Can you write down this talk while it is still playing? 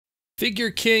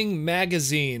Figure King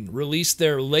Magazine released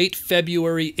their late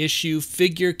February issue,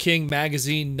 Figure King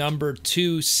Magazine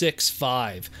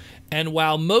No.265. And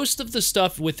while most of the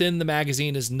stuff within the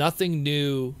magazine is nothing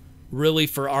new really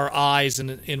for our eyes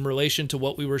in relation to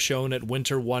what we were shown at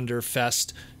Winter Wonder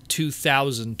Fest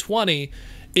 2020,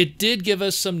 it did give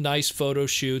us some nice photo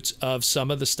shoots of some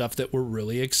of the stuff that we're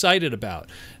really excited about.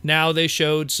 Now, they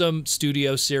showed some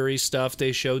studio series stuff,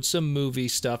 they showed some movie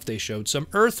stuff, they showed some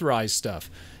Earthrise stuff.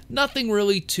 Nothing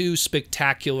really too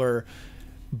spectacular,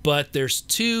 but there's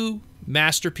two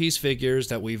masterpiece figures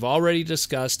that we've already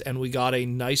discussed, and we got a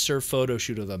nicer photo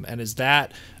shoot of them, and is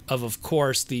that of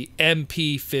course, the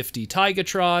MP-50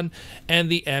 Tigatron and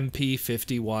the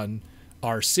MP-51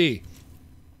 Arcee.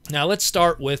 Now, let's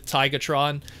start with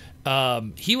Tigatron.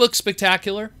 He looks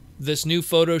spectacular. This new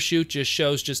photo shoot just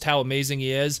shows just how amazing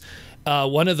he is.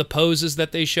 One of the poses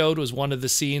that they showed was one of the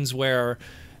scenes where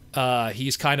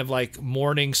he's kind of like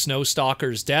mourning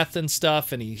Snowstalker's death and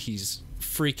stuff, and he's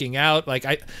freaking out. Like,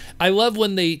 I love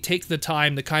when they take the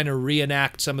time to kind of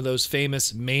reenact some of those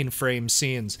famous mainframe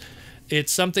scenes.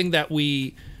 It's something that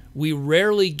we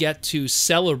rarely get to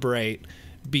celebrate,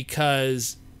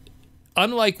 because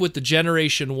unlike with the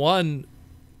Generation 1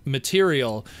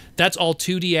 material, that's all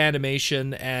 2D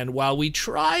animation, and while we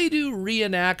try to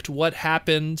reenact what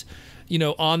happened, you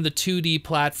know, on the 2D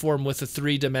platform with a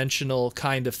three-dimensional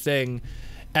kind of thing,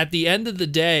 at the end of the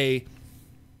day,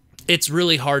 it's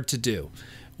really hard to do.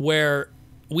 Where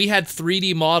we had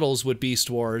 3D models with Beast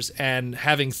Wars, and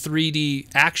having 3D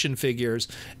action figures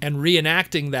and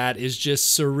reenacting that is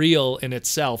just surreal in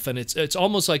itself, and it's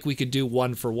almost like we could do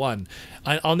one for one.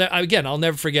 I'll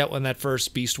never forget when that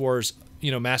first Beast Wars, you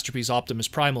know, Masterpiece Optimus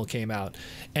Primal came out,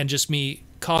 and just me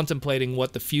contemplating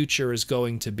what the future is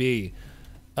going to be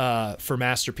for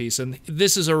Masterpiece. And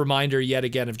this is a reminder yet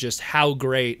again of just how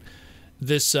great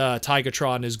this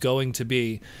Tigatron is going to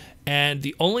be. And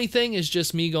the only thing is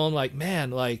just me going like, man,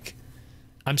 like,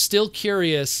 I'm still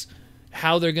curious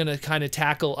how they're going to kind of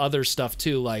tackle other stuff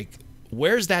too. Like,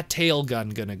 where's that tail gun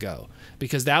going to go?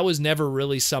 Because that was never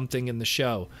really something in the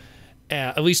show.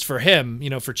 At least for him, you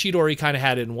know, for Cheetor, he kind of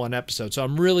had it in one episode. So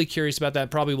I'm really curious about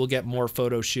that. Probably we'll get more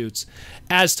photo shoots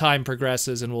as time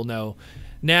progresses, and we'll know.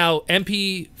 Now,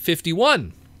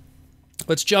 MP-51.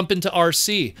 Let's jump into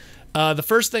Arcee. The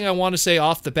first thing I want to say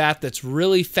off the bat that's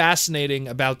really fascinating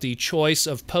about the choice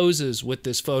of poses with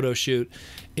this photo shoot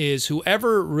is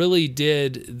whoever really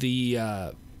did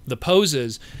the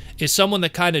poses is someone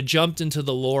that kind of jumped into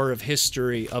the lore of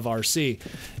history of Arcee.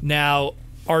 Now,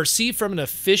 Arcee, from an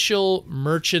official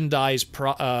merchandise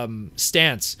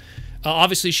stance,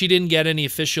 obviously she didn't get any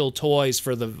official toys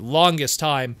for the longest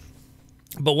time,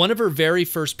 but one of her very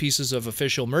first pieces of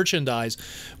official merchandise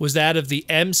was that of the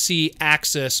MC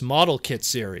Axis model kit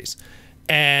series.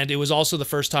 And it was also the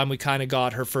first time we kind of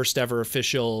got her first ever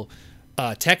official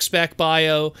tech spec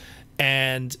bio,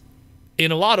 and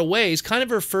in a lot of ways, kind of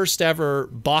her first ever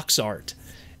box art.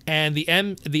 And the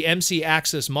MC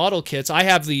Axis model kits, I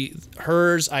have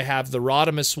hers, I have the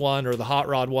Rodimus one, or the Hot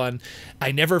Rod one.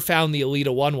 I never found the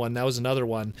Elita 1 one. That was another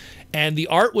one. And the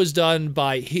art was done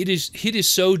by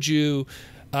Hidesoju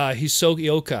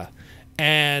Hisoyoka.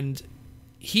 And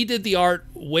he did the art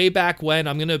way back when.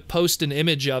 I'm going to post an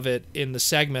image of it in the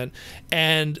segment.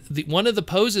 And one of the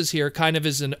poses here kind of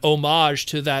is an homage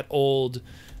to that old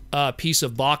piece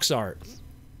of box art.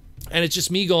 And it's just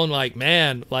me going like,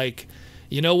 man, like,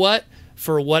 you know what?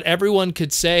 For what everyone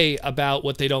could say about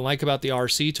what they don't like about the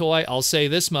Arcee toy, I'll say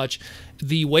this much.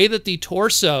 The way that the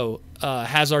torso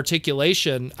has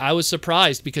articulation, I was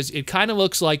surprised, because it kind of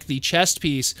looks like the chest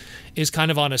piece is kind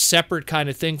of on a separate kind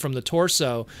of thing from the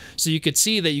torso. So you could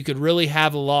see that you could really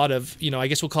have a lot of, you know, I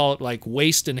guess we'll call it like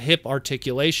waist and hip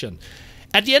articulation.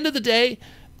 At the end of the day,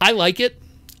 I like it.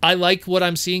 I like what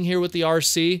I'm seeing here with the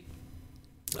Arcee.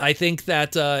 I think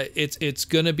that it's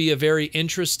going to be a very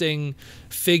interesting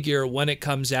figure when it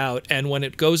comes out, and when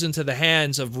it goes into the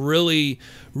hands of really,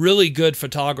 really good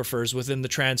photographers within the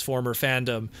Transformer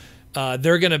fandom.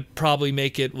 They're going to probably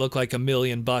make it look like $1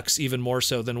 million, even more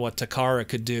so than what Takara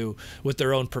could do with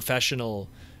their own professional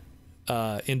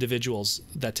individuals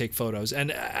that take photos.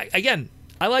 And again,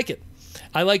 I like it.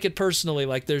 I like it personally.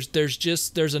 Like,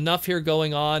 there's enough here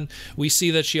going on. We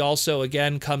see that she also,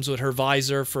 again, comes with her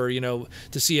visor for, you know,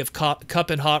 to see if Cup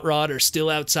and Hot Rod are still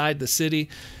outside the city.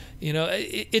 You know,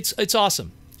 it's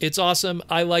awesome. It's awesome.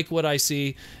 I like what I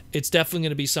see. It's definitely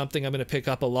going to be something I'm going to pick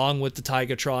up along with the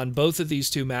Tigatron. Both of these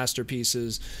two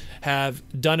masterpieces have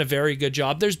done a very good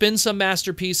job. There's been some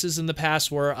masterpieces in the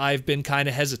past where I've been kind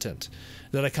of hesitant,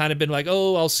 that I kind of been like,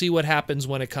 oh, I'll see what happens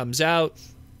when it comes out.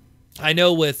 I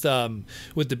know with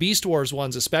the Beast Wars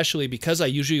ones, especially because I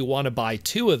usually want to buy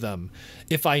 2 of them,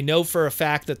 if I know for a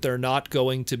fact that they're not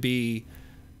going to be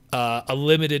a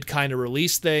limited kind of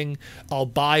release thing, I'll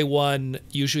buy one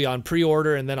usually on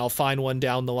pre-order, and then I'll find one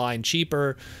down the line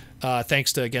cheaper.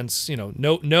 Thanks to, again, you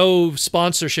know, no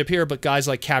sponsorship here, but guys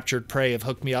like Captured Prey have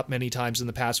hooked me up many times in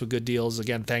the past with good deals.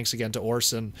 Again, thanks again to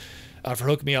Orson for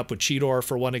hooking me up with Cheetor,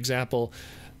 for one example.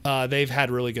 They've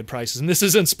had really good prices, and this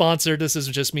isn't sponsored. This is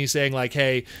just me saying, like,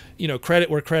 hey, you know, credit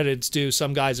where credit's due.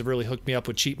 Some guys have really hooked me up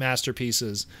with cheap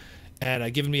masterpieces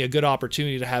and given me a good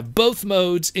opportunity to have both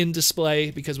modes in display,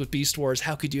 because with Beast Wars,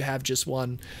 how could you have just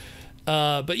one?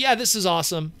 But yeah, this is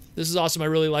awesome. This is awesome. I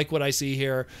really like what I see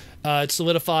here. It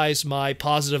solidifies my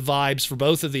positive vibes for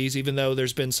both of these, even though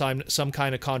there's been some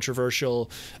kind of controversial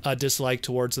dislike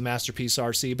towards the Masterpiece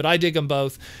Arcee. But I dig them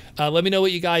both. Let me know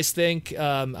what you guys think.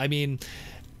 I mean,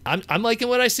 I'm liking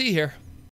what I see here.